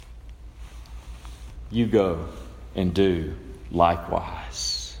you go and do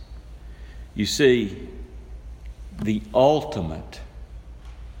likewise. You see, the ultimate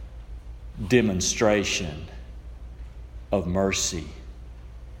demonstration of mercy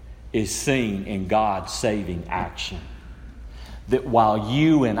is seen in God's saving action. That while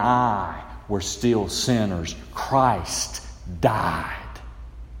you and I were still sinners, Christ died.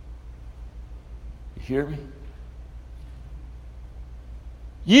 You hear me?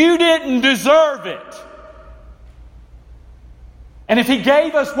 You didn't deserve it. And if He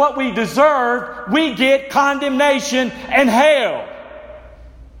gave us what we deserved, we get condemnation and hell.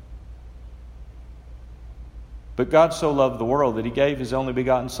 But God so loved the world that He gave His only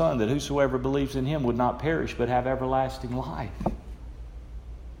begotten Son, that whosoever believes in Him would not perish but have everlasting life.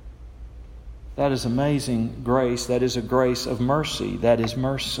 That is amazing grace. That is a grace of mercy. That is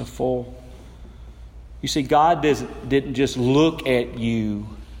merciful. You see, God didn't just look at you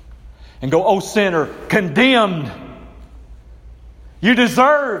and go, "Oh, sinner, condemned. You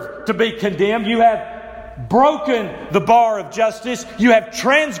deserve to be condemned. You have broken the bar of justice. You have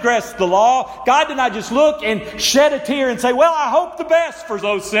transgressed the law." God did not just look and shed a tear and say, "Well, I hope the best for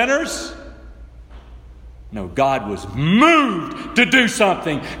those sinners." No, God was moved to do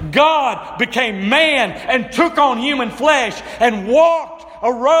something. God became man and took on human flesh and walked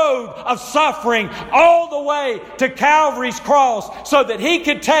a road of suffering all the way to Calvary's cross so that He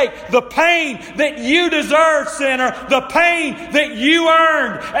could take the pain that you deserve, sinner, the pain that you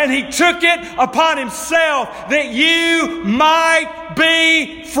earned, and He took it upon Himself that you might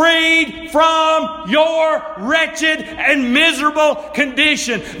be freed from your wretched and miserable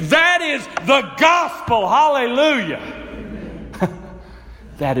condition. That is the gospel. Hallelujah.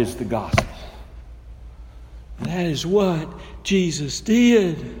 That is the gospel. That is what Jesus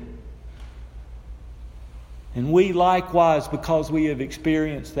did. And we likewise, because we have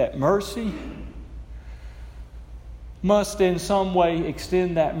experienced that mercy, must in some way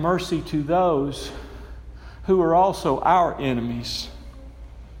extend that mercy to those who are also our enemies,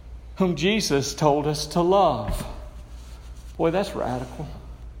 whom Jesus told us to love. Boy, that's radical.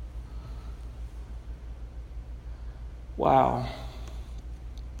 Wow.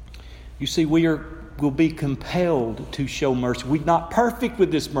 You see, will be compelled to show mercy. We're not perfect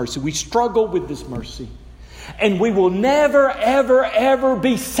with this mercy. We struggle with this mercy. And we will never, ever, ever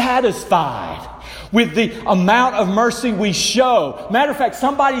be satisfied with the amount of mercy we show. Matter of fact,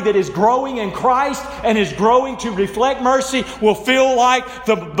 somebody that is growing in Christ and is growing to reflect mercy will feel like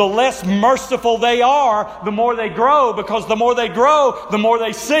the less merciful they are, the more they grow, because the more they grow, the more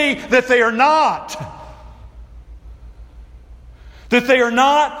they see that they are not. That they are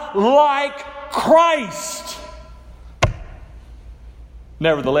not like Christ.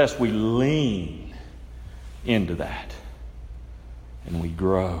 Nevertheless, we lean into that and we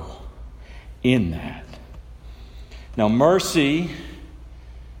grow in that. Now, mercy,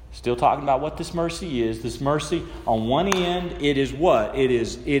 still talking about what this mercy is. This mercy, on one end, it is what? It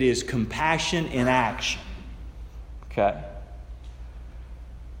is compassion in action. Okay?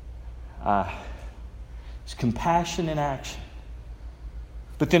 It's compassion in action.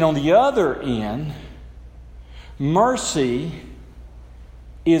 But then on the other end, mercy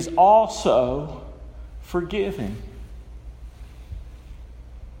is also forgiving.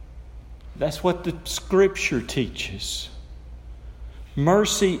 That's what the Scripture teaches.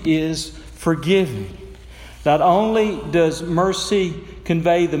 Mercy is forgiving. Not only does mercy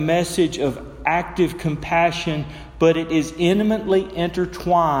convey the message of active compassion, but it is intimately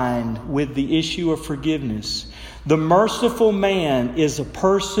intertwined with the issue of forgiveness. The merciful man is a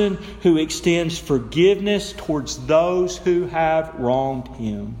person who extends forgiveness towards those who have wronged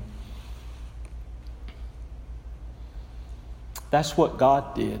him. That's what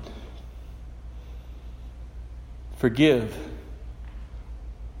God did. Forgive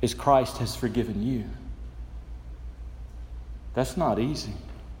as Christ has forgiven you. That's not easy.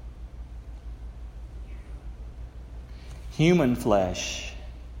 Human flesh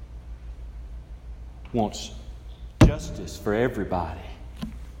wants justice for everybody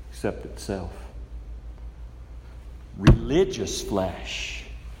except itself. Religious flesh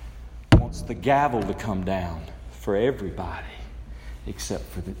wants the gavel to come down for everybody except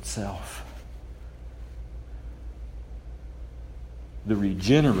for itself. The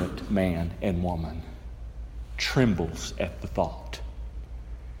regenerate man and woman trembles at the thought,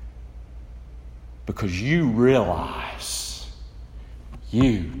 because you realize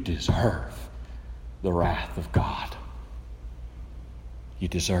you deserve the wrath of God. You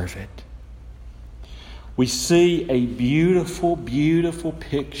deserve it. We see a beautiful, beautiful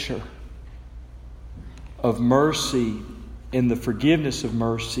picture of mercy in the forgiveness of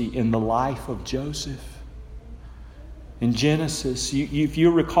mercy in the life of Joseph. In Genesis, if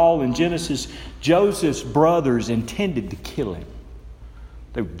you recall in Genesis, Joseph's brothers intended to kill him.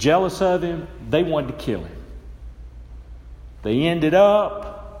 They were jealous of him. They wanted to kill him. They ended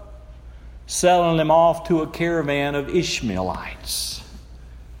up selling him off to a caravan of Ishmaelites.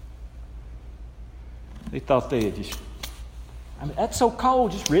 They thought they had just, that's so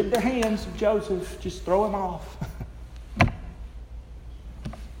cold, just rid their hands of Joseph, just throw him off.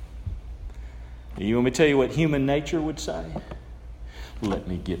 You want me to tell you what human nature would say? Let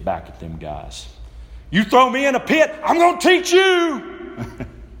me get back at them guys. You throw me in a pit, I'm going to teach you.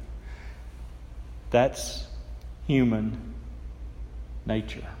 That's human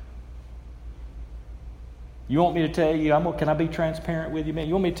nature. You want me to tell you, can I be transparent with you, man?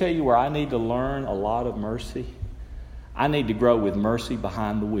 You want me to tell you where I need to learn a lot of mercy? I need to grow with mercy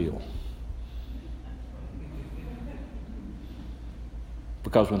behind the wheel.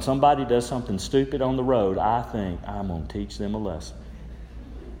 Because when somebody does something stupid on the road, I think I'm going to teach them a lesson.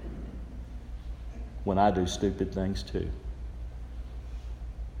 When I do stupid things too.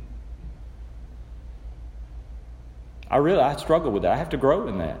 I struggle with that. I have to grow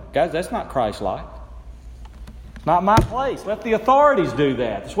in that. Guys, that's not Christ-like. It's not my place. Let the authorities do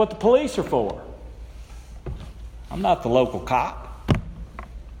that. That's what the police are for. I'm not the local cop.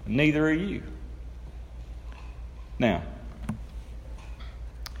 Neither are you. Now,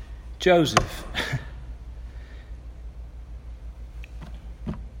 Joseph.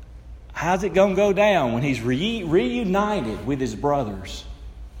 How's it going to go down when he's reunited with his brothers?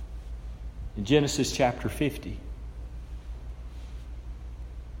 In Genesis chapter 50.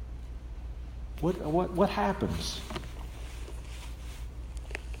 What happens?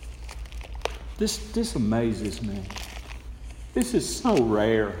 This amazes me. This is so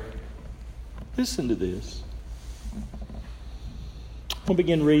rare. Listen to this. We'll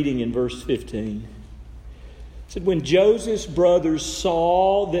begin reading in verse 15. It said, when Joseph's brothers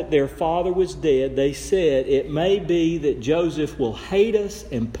saw that their father was dead, they said, it may be that Joseph will hate us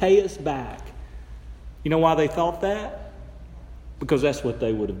and pay us back. You know why they thought that? Because that's what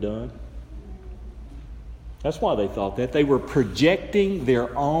they would have done. That's why they thought that. They were projecting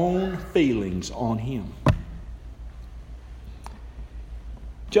their own feelings on him.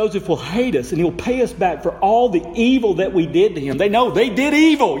 Joseph will hate us and he'll pay us back for all the evil that we did to him. They know they did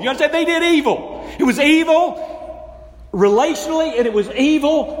evil. You understand? They did evil. It was evil relationally and it was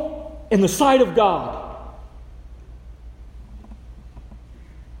evil in the sight of God.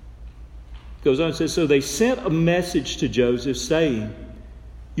 Goes on and says, so they sent a message to Joseph saying,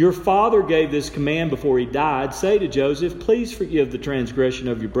 your father gave this command before he died. Say to Joseph, please forgive the transgression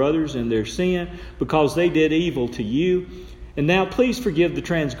of your brothers and their sin because they did evil to you. And now please forgive the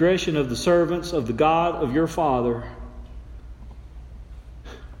transgression of the servants of the God of your father.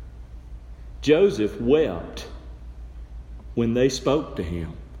 Joseph wept when they spoke to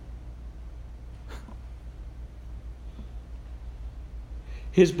him.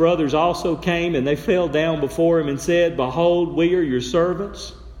 His brothers also came and they fell down before him and said, behold, we are your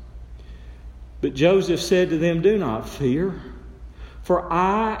servants. But Joseph said to them, do not fear, for am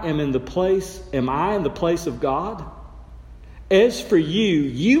I in the place of God? As for you,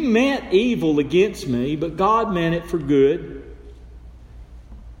 you meant evil against me, but God meant it for good,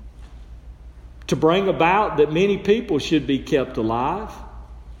 to bring about that many people should be kept alive,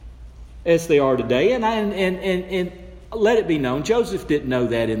 as they are today. And let it be known, Joseph didn't know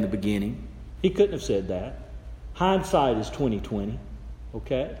that in the beginning. He couldn't have said that. Hindsight is 20/20.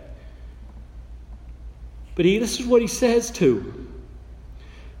 Okay? But this is what he says to him.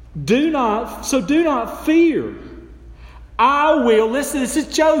 Do not fear. I will, listen, this is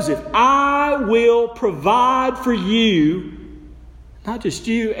Joseph. I will provide for you, not just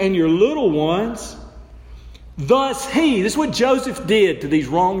you and your little ones. Thus this is what Joseph did to these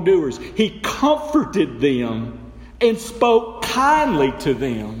wrongdoers. He comforted them and spoke kindly to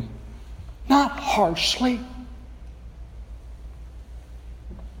them, not harshly.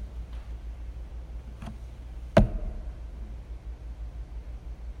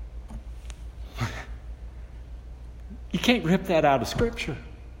 You can't rip that out of Scripture.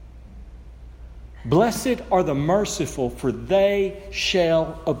 Blessed are the merciful, for they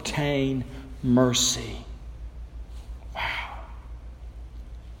shall obtain mercy. Wow.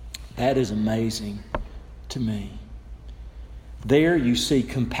 That is amazing to me. There you see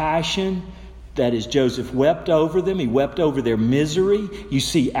compassion. That is, Joseph wept over them. He wept over their misery. You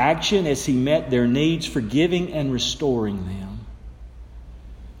see action as he met their needs, forgiving and restoring them.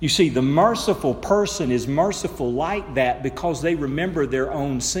 You see, the merciful person is merciful like that because they remember their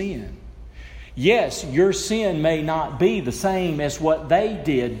own sin. Yes, your sin may not be the same as what they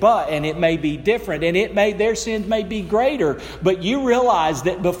did, and it may be different, and their sins may be greater. But you realize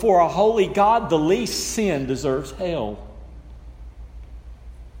that before a holy God, the least sin deserves hell.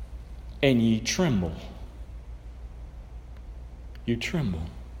 And ye tremble. You tremble.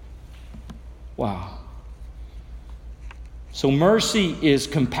 Wow. So mercy is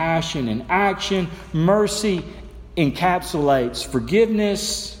compassion in action. Mercy encapsulates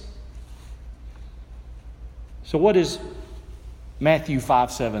forgiveness. So what is Matthew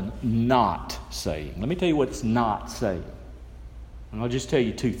 5:7 not saying? Let me tell you what it's not saying. And I'll just tell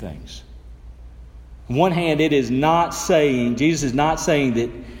you two things. On one hand, it is not saying, Jesus is not saying that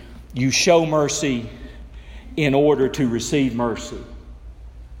you show mercy in order to receive mercy.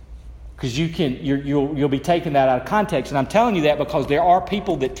 Because you'll be taking that out of context. And I'm telling you that because there are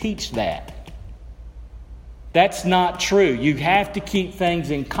people that teach that. That's not true. You have to keep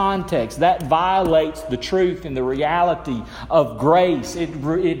things in context. That violates the truth and the reality of grace. It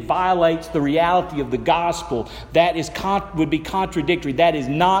violates the reality of the gospel. That would be contradictory. That is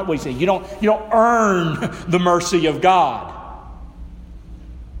not what he's saying. You don't earn the mercy of God.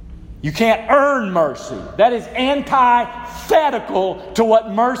 You can't earn mercy. That is antithetical to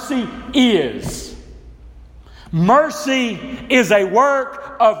what mercy is. Mercy is a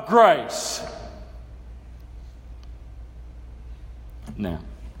work of grace. Now,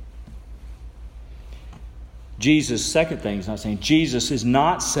 Jesus' second thing is not saying, Jesus is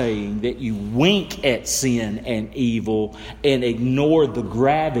not saying that you wink at sin and evil and ignore the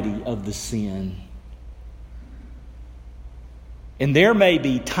gravity of the sin. And there may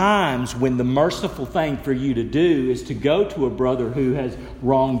be times when the merciful thing for you to do is to go to a brother who has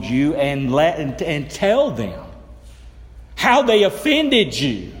wronged you and tell them how they offended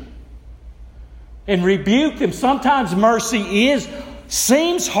you and rebuke them. Sometimes mercy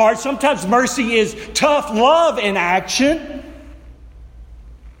seems hard. Sometimes mercy is tough love in action.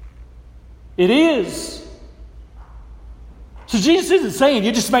 It is. So Jesus isn't saying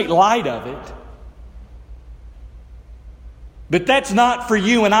you just make light of it. But that's not for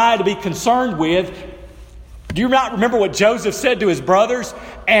you and I to be concerned with. Do you not remember what Joseph said to his brothers?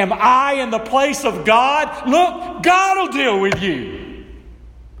 Am I in the place of God? Look, God will deal with you.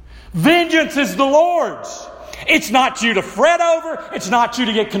 Vengeance is the Lord's. It's not you to fret over. It's not you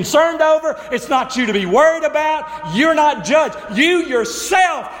to get concerned over. It's not you to be worried about. You're not judged. You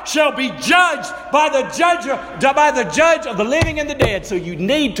yourself shall be judged by the judge of the living and the dead. So you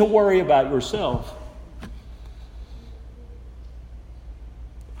need to worry about yourself.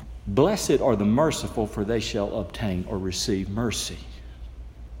 Blessed are the merciful, for they shall obtain or receive mercy.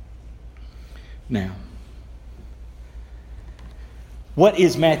 Now, what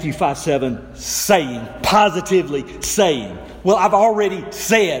is Matthew 5:7 saying? Positively saying? Well, I've already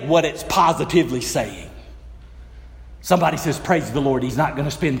said what it's positively saying. Somebody says, praise the Lord, he's not going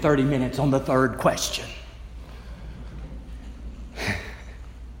to spend 30 minutes on the third question.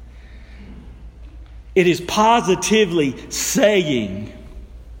 It is positively saying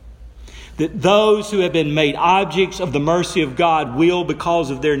that those who have been made objects of the mercy of God will,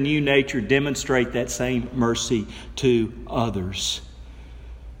 because of their new nature, demonstrate that same mercy to others.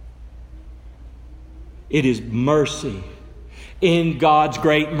 It is mercy. In God's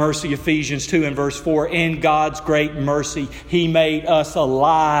great mercy, Ephesians 2 and verse 4, in God's great mercy, He made us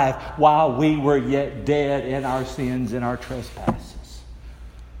alive while we were yet dead in our sins and our trespasses.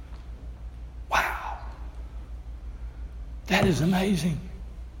 Wow. That is amazing.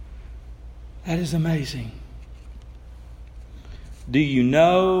 That is amazing. Do you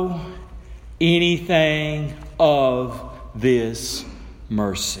know anything of this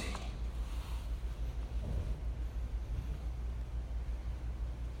mercy?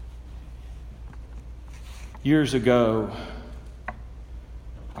 Years ago,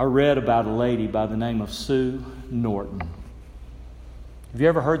 I read about a lady by the name of Sue Norton. Have you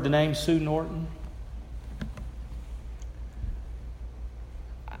ever heard the name Sue Norton?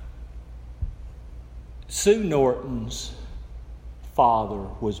 Sue Norton's father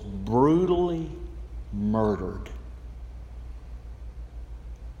was brutally murdered.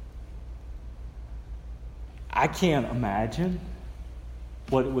 I can't imagine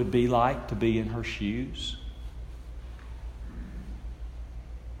what it would be like to be in her shoes.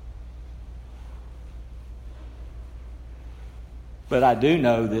 But I do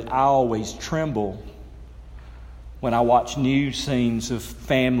know that I always tremble when I watch news scenes of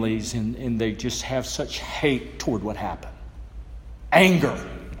families and they just have such hate toward what happened. Anger.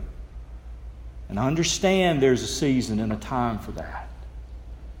 And I understand there's a season and a time for that.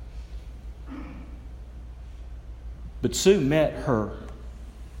 But Sue met her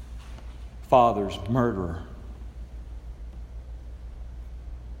father's murderer.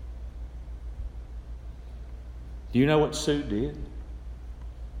 Do you know what Sue did?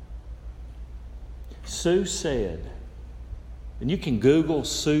 Sue said, and you can Google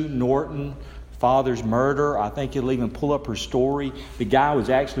Sue Norton, father's murder. I think you'll even pull up her story. The guy was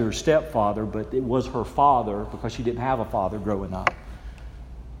actually her stepfather, but it was her father because she didn't have a father growing up.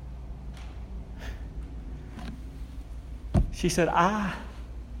 She said,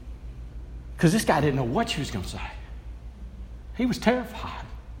 because this guy didn't know what she was going to say. He was terrified.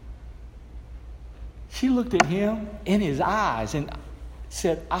 She looked at him in his eyes and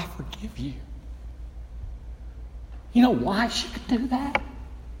said, I forgive you. You know why she could do that?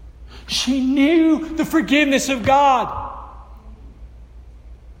 She knew the forgiveness of God.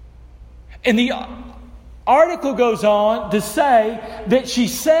 And the article goes on to say that she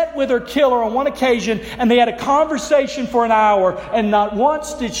sat with her killer on one occasion and they had a conversation for an hour, and not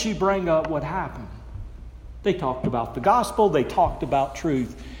once did she bring up what happened. They talked about the gospel. They talked about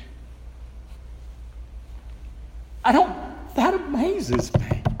truth. That amazes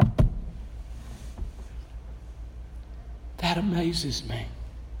me. That amazes me.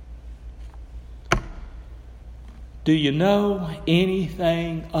 Do you know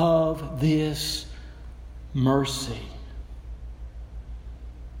anything of this mercy?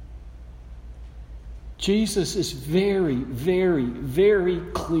 Jesus is very, very, very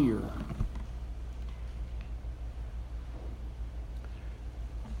clear.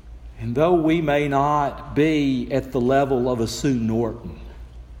 And though we may not be at the level of a Sue Norton,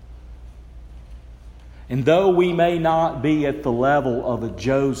 and though we may not be at the level of a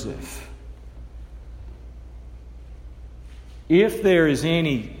Joseph, if there is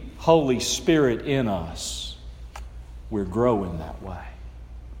any Holy Spirit in us, we're growing that way.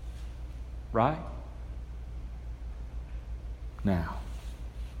 Right? Now,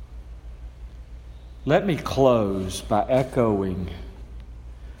 let me close by echoing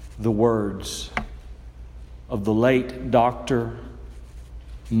the words of the late Dr.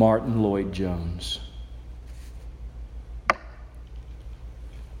 Martin Lloyd-Jones.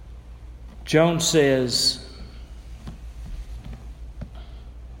 Jones says,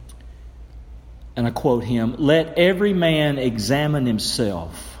 and I quote him, "Let every man examine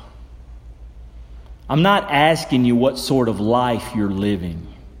himself. I'm not asking you what sort of life you're living.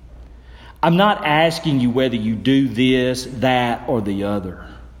 I'm not asking you whether you do this, that, or the other.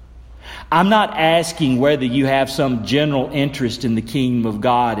 I'm not asking whether you have some general interest in the kingdom of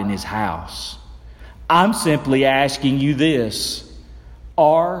God and His house. I'm simply asking you this.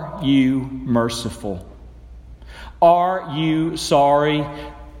 Are you merciful? Are you sorry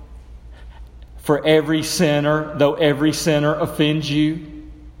for every sinner, though every sinner offends you?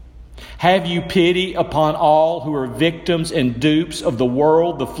 Have you pity upon all who are victims and dupes of the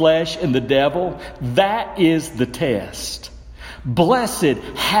world, the flesh, and the devil? That is the test. Blessed,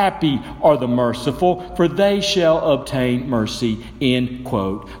 happy are the merciful, for they shall obtain mercy." End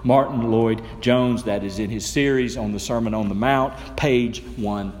quote. Martin Lloyd-Jones, that is in his series on the Sermon on the Mount, page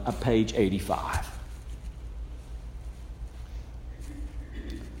 85.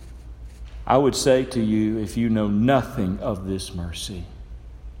 I would say to you, if you know nothing of this mercy,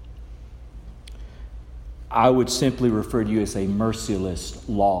 I would simply refer to you as a merciless,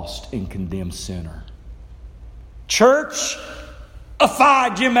 lost, and condemned sinner. Church-ified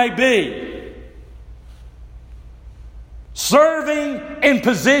you may be. Serving in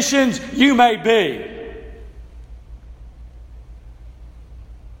positions you may be.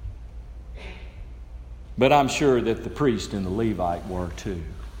 But I'm sure that the priest and the Levite were too.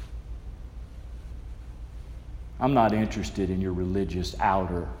 I'm not interested in your religious,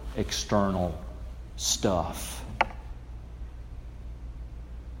 outer, external stuff.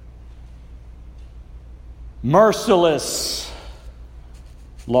 Merciless,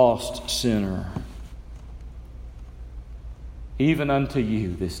 lost sinner, even unto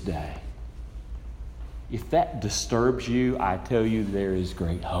you this day. If that disturbs you, I tell you there is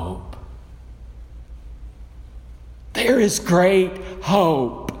great hope. There is great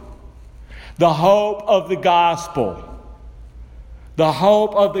hope. The hope of the gospel. The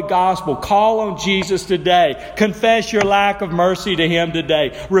hope of the gospel. Call on Jesus today. Confess your lack of mercy to Him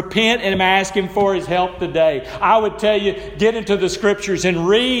today. Repent and ask Him for His help today. I would tell you, get into the Scriptures and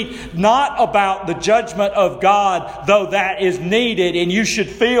read not about the judgment of God, though that is needed and you should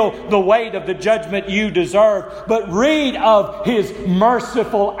feel the weight of the judgment you deserve, but read of His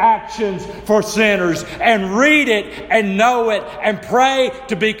merciful actions for sinners, and read it and know it and pray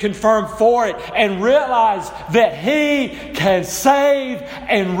to be confirmed for it, and realize that He can save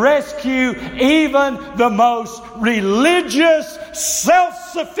and rescue even the most religious, self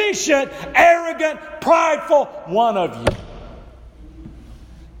self-sufficient, arrogant, prideful one of you.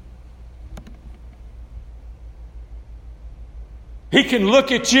 He can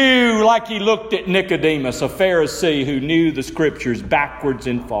look at you like he looked at Nicodemus, a Pharisee who knew the Scriptures backwards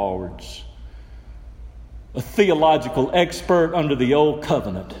and forwards, a theological expert under the Old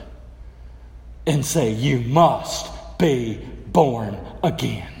Covenant, and say, you must be born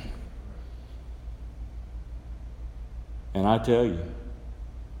again. And I tell you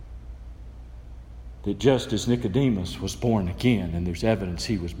that just as Nicodemus was born again, and there's evidence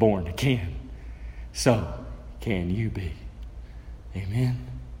he was born again, so can you be. Amen.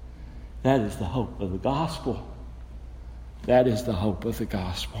 That is the hope of the gospel. That is the hope of the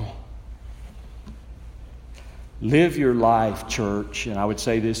gospel. Live your life, church, and I would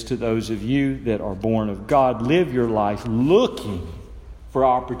say this to those of you that are born of God, live your life looking for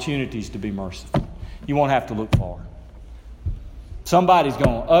opportunities to be merciful. You won't have to look far. Somebody's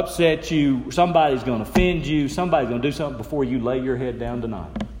going to upset you. Somebody's going to offend you. Somebody's going to do something before you lay your head down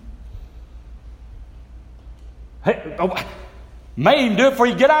tonight. Hey, may even do it before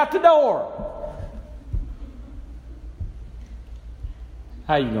you get out the door.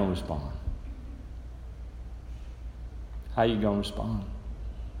 How are you going to respond? How are you going to respond?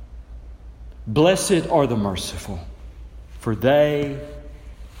 Blessed are the merciful, for they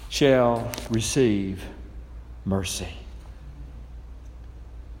shall receive mercy.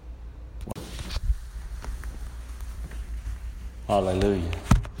 Hallelujah.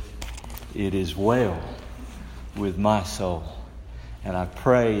 It is well with my soul. And I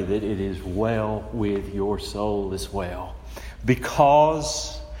pray that it is well with your soul as well,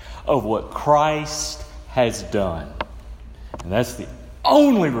 because of what Christ has done. And that's the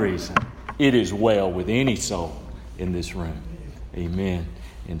only reason it is well with any soul in this room. Amen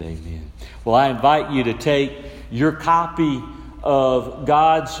and amen. Well, I invite you to take your copy of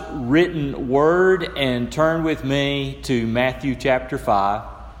God's written word and turn with me to Matthew chapter 5.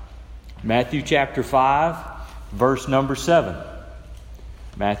 Matthew chapter 5, verse number 7.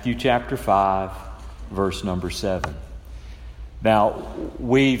 Matthew chapter 5, verse number 7. Now,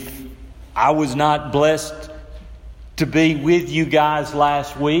 I was not blessed to be with you guys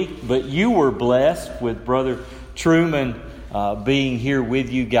last week, but you were blessed with Brother Truman being here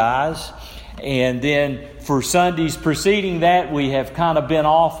with you guys. And then for Sundays preceding that, we have kind of been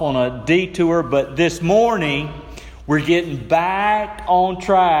off on a detour, but this morning we're getting back on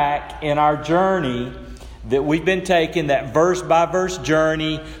track in our journey that we've been taking, that verse-by-verse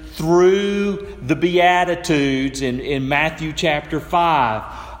journey through the Beatitudes in Matthew chapter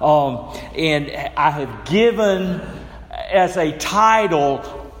 5. And I have given as a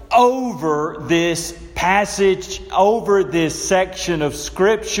title over this passage, over this section of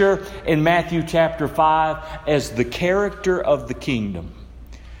Scripture in Matthew chapter 5 as the character of the kingdom.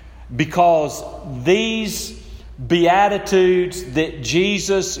 Because these Beatitudes that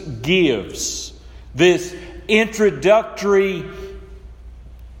Jesus gives, this introductory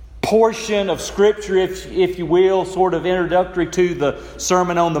portion of Scripture, if you will, sort of introductory to the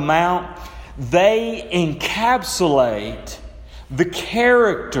Sermon on the Mount, they encapsulate the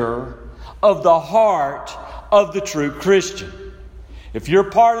character of the heart of the true Christian. If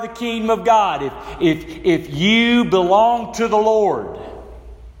you're part of the kingdom of God, if you belong to the Lord,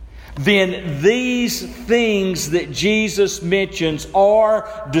 then these things that Jesus mentions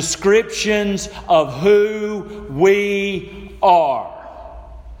are descriptions of who we are.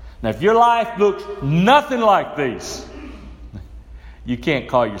 Now, if your life looks nothing like these, you can't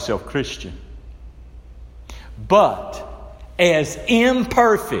call yourself Christian. But as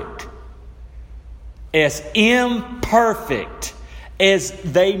imperfect as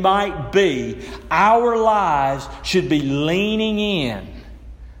they might be, our lives should be leaning in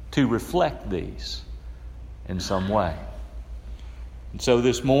to reflect these in some way. And so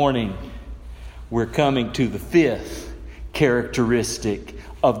this morning, we're coming to the fifth characteristic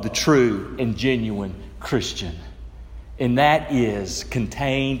of the true and genuine Christian. And that is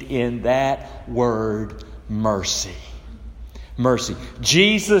contained in that word, mercy. Mercy.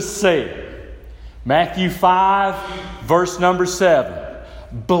 Jesus said, Matthew 5, verse number 7,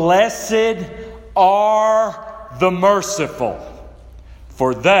 "Blessed are the merciful,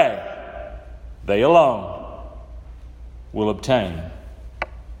 for they alone will obtain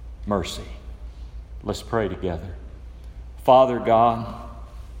mercy." Let's pray together. Father God,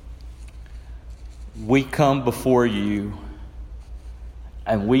 we come before you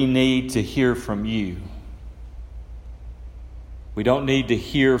and we need to hear from you. We don't need to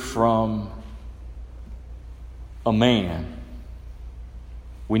hear from a man.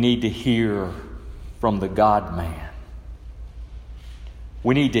 We need to hear from the God-man.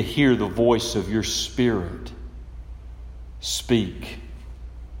 We need to hear the voice of your Spirit speak.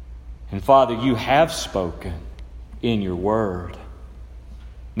 And Father, you have spoken in your word.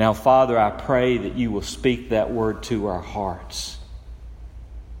 Now, Father, I pray that you will speak that word to our hearts.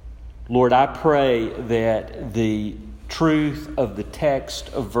 Lord, I pray that the truth of the text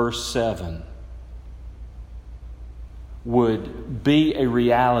of verse 7 would be a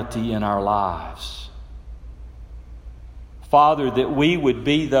reality in our lives. Father, that we would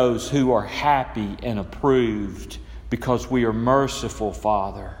be those who are happy and approved because we are merciful,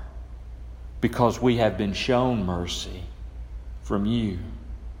 Father, because we have been shown mercy from you.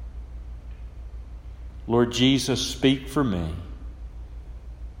 Lord Jesus, speak for me.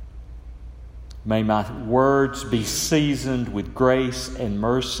 May my words be seasoned with grace and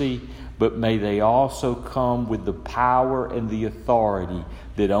mercy, but may they also come with the power and the authority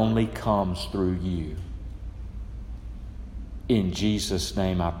that only comes through you. In Jesus'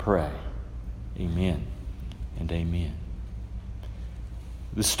 name I pray. Amen and amen.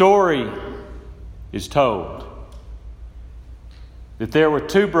 The story is told that there were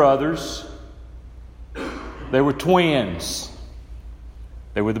two brothers. They were twins.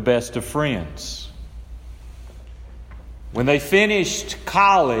 They were the best of friends. When they finished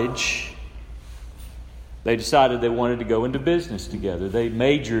college, they decided they wanted to go into business together. They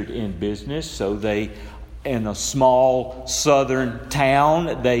majored in business, so in a small southern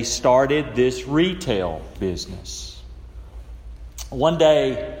town, they started this retail business. One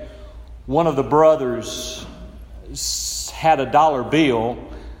day, one of the brothers had a dollar bill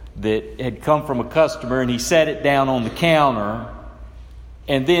that had come from a customer, and he set it down on the counter.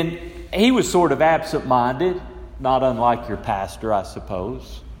 And then he was sort of absent-minded, not unlike your pastor, I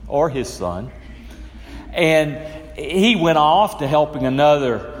suppose, or his son. And he went off to helping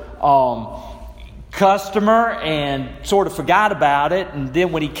another customer and sort of forgot about it. And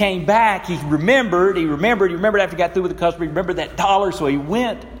then when he came back, he remembered after he got through with the customer, he remembered that dollar. So he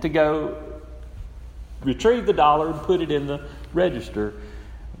went to go retrieve the dollar and put it in the register.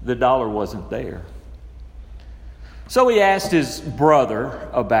 The dollar wasn't there. So he asked his brother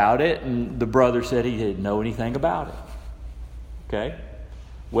about it, and the brother said he didn't know anything about it. Okay?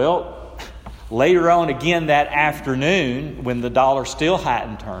 Well, later on again that afternoon, when the dollar still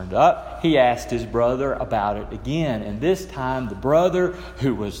hadn't turned up, he asked his brother about it again. And this time the brother,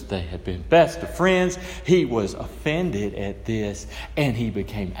 they had been best of friends, he was offended at this, and he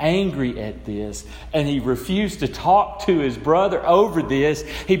became angry at this, and he refused to talk to his brother over this.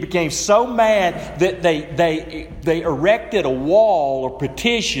 He became so mad that they erected a wall or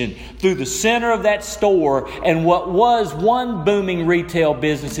petition through the center of that store, and what was one booming retail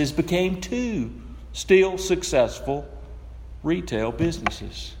businesses became two still successful retail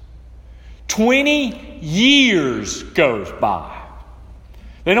businesses. 20 years goes by.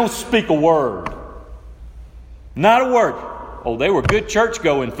 They don't speak a word. Not a word. Oh, they were good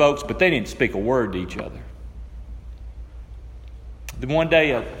church-going folks, but they didn't speak a word to each other. Then one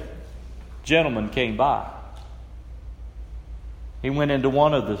day a gentleman came by. He went into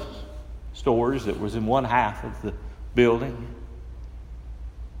one of the stores that was in one half of the building.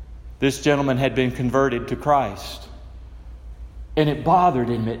 This gentleman had been converted to Christ. And it bothered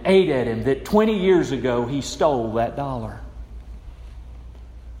him, it ate at him that 20 years ago he stole that dollar.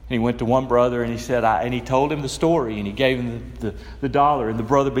 And he went to one brother and he said, and he told him the story, and he gave him the dollar, and the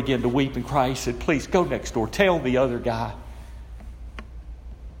brother began to weep and cry. He said, "Please go next door, tell the other guy."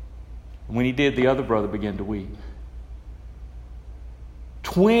 And when he did, the other brother began to weep.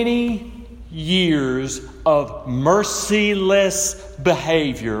 20 years of merciless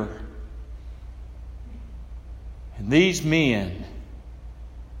behavior. And these men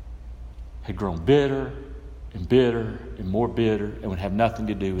had grown bitter and bitter and more bitter and would have nothing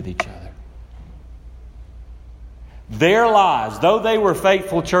to do with each other. Their lives, though they were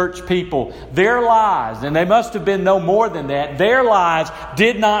faithful church people, their lives, and they must have been no more than that, their lives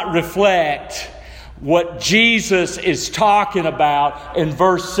did not reflect what Jesus is talking about in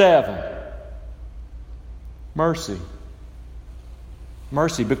verse 7. Mercy.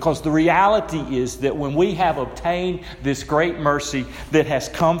 Mercy, because the reality is that when we have obtained this great mercy that has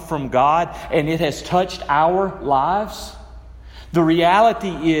come from God and it has touched our lives, the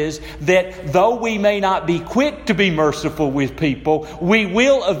reality is that though we may not be quick to be merciful with people, we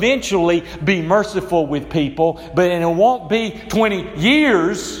will eventually be merciful with people, but it won't be 20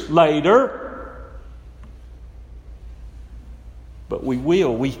 years later. But we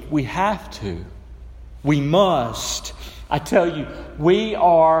will. We have to. We must. I tell you,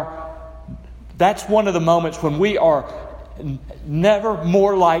 that's one of the moments when we are never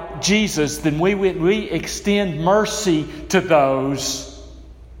more like Jesus than we extend mercy to those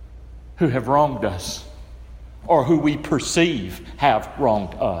who have wronged us or who we perceive have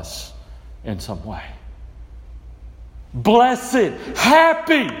wronged us in some way. Blessed,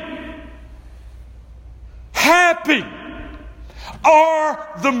 happy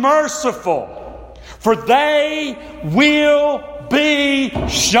are the merciful, for they will be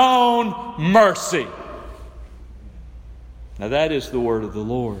shown mercy. Now that is the word of the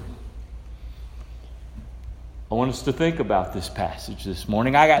Lord. I want us to think about this passage this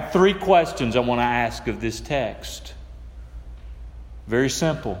morning. I got 3 questions I want to ask of this text. Very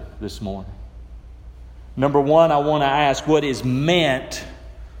simple this morning. Number 1, I want to ask what is meant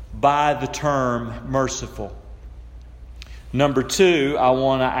by the term merciful. Number 2, I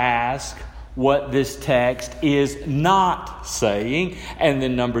want to ask what this text is not saying. And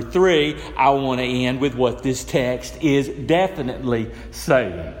then number 3, I want to end with what this text is definitely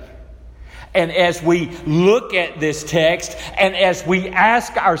saying. And as we look at this text, and as we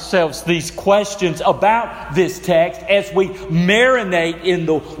ask ourselves these questions about this text, as we marinate in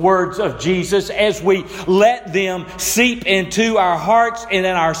the words of Jesus, as we let them seep into our hearts and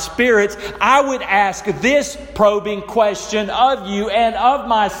in our spirits, I would ask this probing question of you and of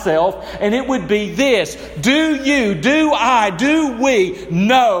myself, and it would be this: do we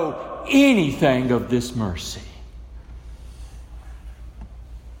know anything of this mercy?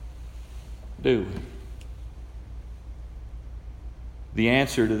 Do we? The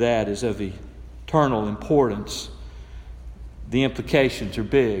answer to that is of eternal importance. The implications are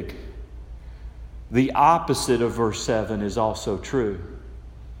big. The opposite of verse 7 is also true.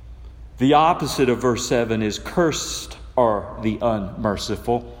 The opposite of verse 7 is cursed are the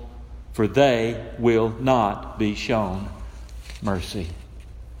unmerciful, for they will not be shown mercy.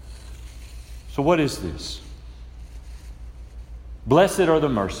 So what is this? Blessed are the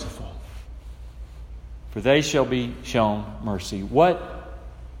merciful, for they shall be shown mercy. What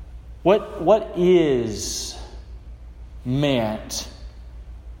is meant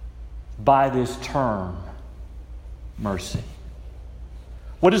by this term, mercy?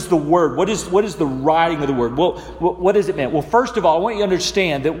 What is the word? What is the writing of the word? Well, what does it mean? Well, first of all, I want you to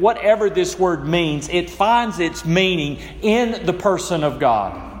understand that whatever this word means, it finds its meaning in the person of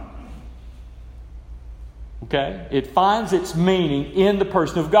God. Okay? It finds its meaning in the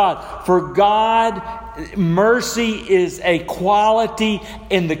person of God. For God, mercy is a quality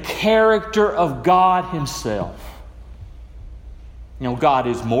in the character of God Himself. You know, God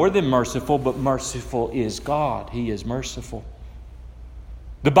is more than merciful, but merciful is God. He is merciful.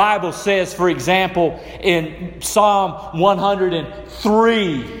 The Bible says, for example, in Psalm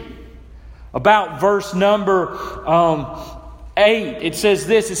 103, about verse number 8, it says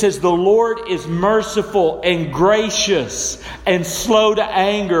this. It says, "The Lord is merciful and gracious and slow to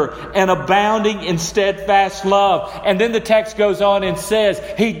anger and abounding in steadfast love." And then the text goes on and says,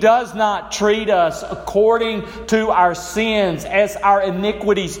 He does not treat us according to our sins as our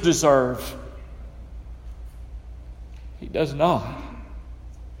iniquities deserve. He does not.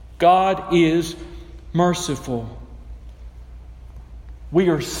 God is merciful. We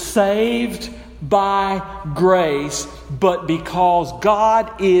are saved by grace, but because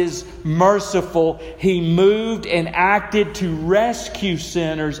God is merciful, He moved and acted to rescue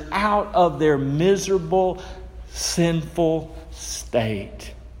sinners out of their miserable, sinful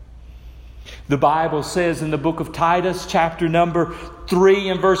state. The Bible says in the book of Titus, chapter number 3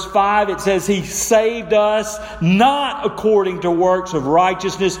 and verse 5, it says, He saved us not according to works of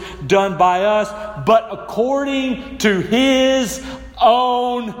righteousness done by us, but according to His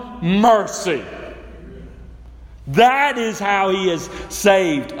own mercy. That is how He has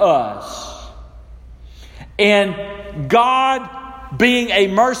saved us. And God, being a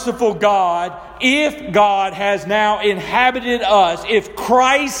merciful God, if God has now inhabited us, if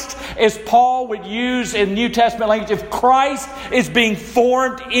Christ, as Paul would use in New Testament language, if Christ is being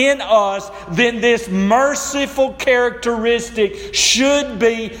formed in us, then this merciful characteristic should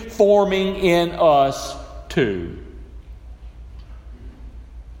be forming in us too.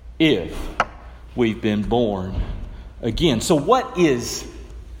 If we've been born again. So what is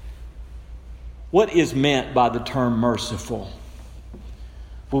meant by the term merciful?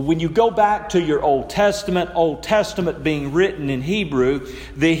 Well, when you go back to your Old Testament being written in Hebrew,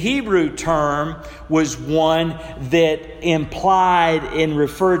 the Hebrew term was one that implied and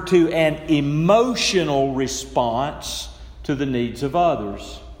referred to an emotional response to the needs of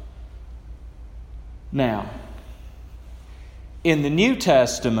others. Now, in the New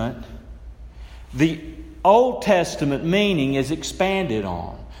Testament, the Old Testament meaning is expanded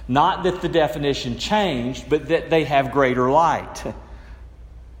on. Not that the definition changed, but that they have greater light.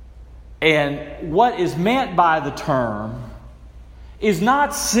 And what is meant by the term is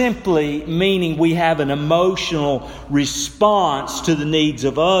not simply meaning we have an emotional response to the needs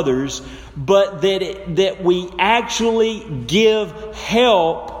of others, but that we actually give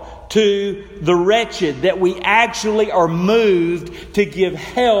help to the wretched, that we actually are moved to give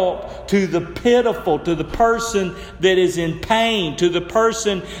help to the pitiful, to the person that is in pain, to the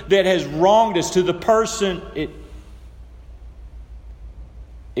person that has wronged us, to the person...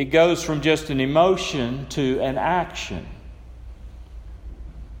 It goes from just an emotion to an action.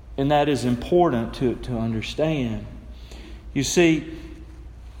 And that is important to understand. You see,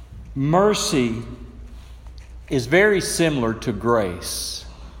 mercy is very similar to grace.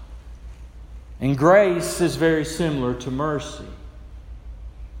 And grace is very similar to mercy.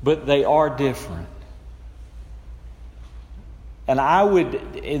 But they are different. And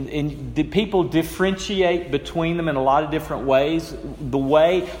the people differentiate between them in a lot of different ways. The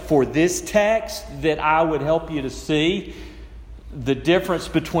way for this text that I would help you to see the difference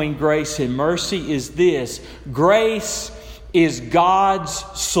between grace and mercy is this. Grace is God's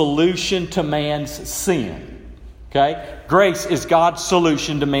solution to man's sin. Okay? Grace is God's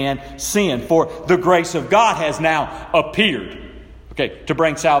solution to man's sin. For the grace of God has now appeared. Okay, to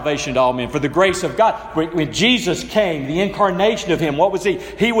bring salvation to all men. For the grace of God, when Jesus came, the incarnation of Him, what was He?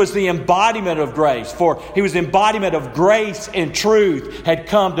 He was the embodiment of grace. For He was the embodiment of grace and truth had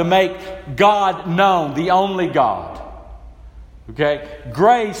come to make God known, the only God. Okay,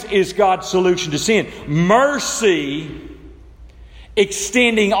 grace is God's solution to sin. Mercy,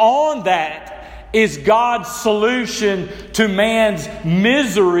 extending on that, is God's solution to man's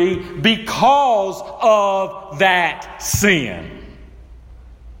misery because of that sin.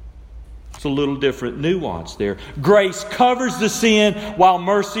 It's a little different nuance there. Grace covers the sin while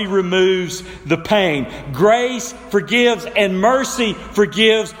mercy removes the pain. Grace forgives and mercy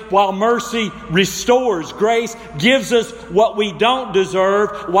forgives while mercy restores. Grace gives us what we don't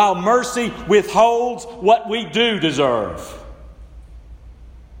deserve while mercy withholds what we do deserve.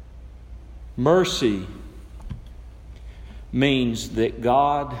 Mercy means that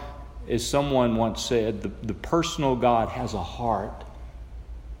God, as someone once said, the personal God has a heart.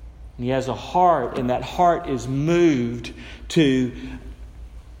 He has a heart, and that heart is moved to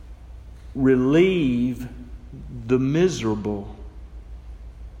relieve the miserable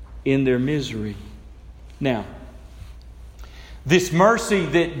in their misery. Now, this mercy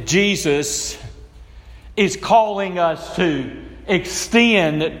that Jesus is calling us to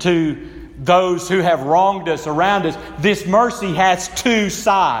extend to those who have wronged us around us, this mercy has two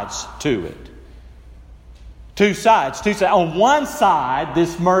sides to it. Two sides. On one side,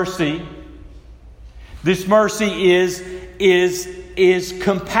 this mercy is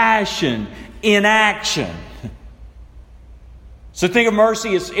compassion in action. So think of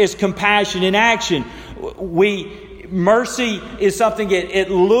mercy as compassion in action. Mercy is something it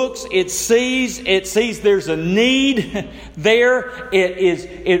looks, it sees there's a need there.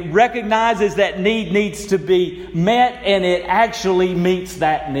 It recognizes that need needs to be met, and it actually meets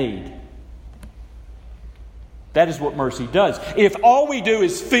that need. That is what mercy does. If all we do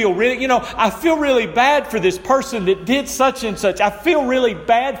is feel really, I feel really bad for this person that did such and such. I feel really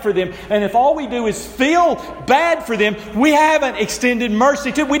bad for them. And if all we do is feel bad for them, we haven't extended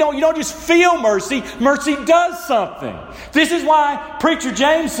mercy to them. You don't just feel mercy. Mercy does something. This is why Preacher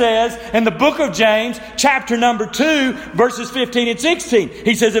James says in the book of James, chapter number 2, verses 15 and 16.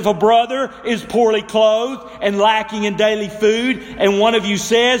 He says, if a brother is poorly clothed and lacking in daily food, and one of you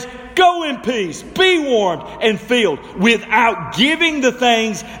says, go in peace, be warmed and filled, without giving the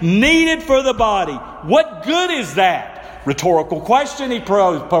things needed for the body, what good is that? Rhetorical question he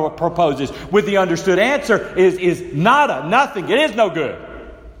proposes, with the understood answer is nada, nothing. It is no good.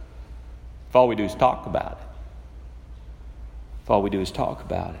 If all we do is talk about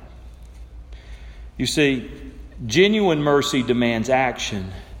it. You see, genuine mercy demands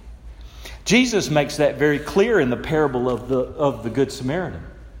action. Jesus makes that very clear in the parable of the Good Samaritan.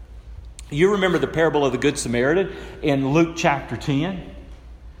 You remember the parable of the Good Samaritan in Luke chapter 10?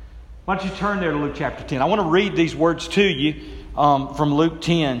 Why don't you turn there to Luke chapter 10? I want to read these words to you from Luke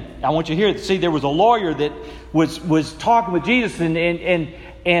 10. I want you to hear it. See, there was a lawyer that was talking with Jesus and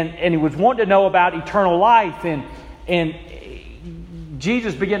he was wanting to know about eternal life. And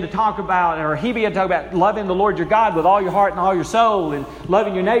Jesus began to talk about, or he began to talk about loving the Lord your God with all your heart and all your soul and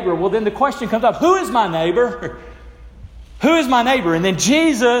loving your neighbor. Well, then the question comes up, who is my neighbor? Who is my neighbor? And then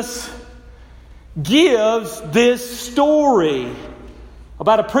Jesus gives this story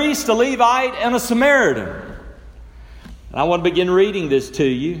about a priest, a Levite, and a Samaritan. And I want to begin reading this to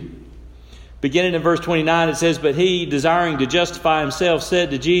you. Beginning in verse 29, it says, but he, desiring to justify himself,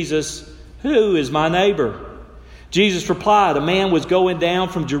 said to Jesus, who is my neighbor? Jesus replied, a man was going down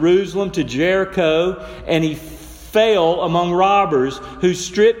from Jerusalem to Jericho, and he fell among robbers, who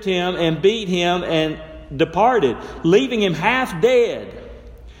stripped him and beat him and departed, leaving him half dead.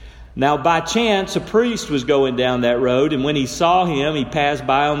 Now by chance a priest was going down that road, and when he saw him, he passed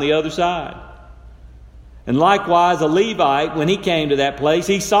by on the other side. And likewise a Levite, when he came to that place,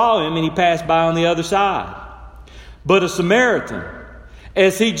 he saw him and he passed by on the other side. But a Samaritan,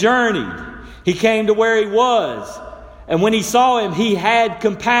 as he journeyed, he came to where he was, and when he saw him, he had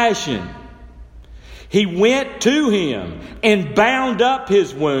compassion. He went to him and bound up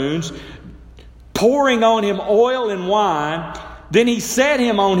his wounds, pouring on him oil and wine. Then he set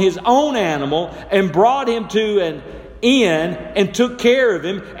him on his own animal and brought him to an inn and took care of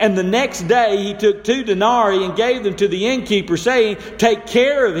him. And the next day he took 2 denarii and gave them to the innkeeper, saying, take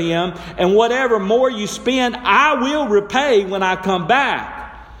care of him, and whatever more you spend, I will repay when I come back.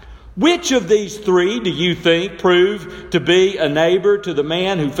 Which of these 3 do you think proved to be a neighbor to the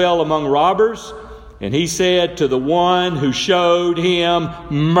man who fell among robbers? And he said, to the one who showed him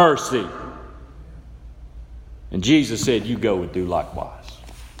mercy. And Jesus said, you go and do likewise.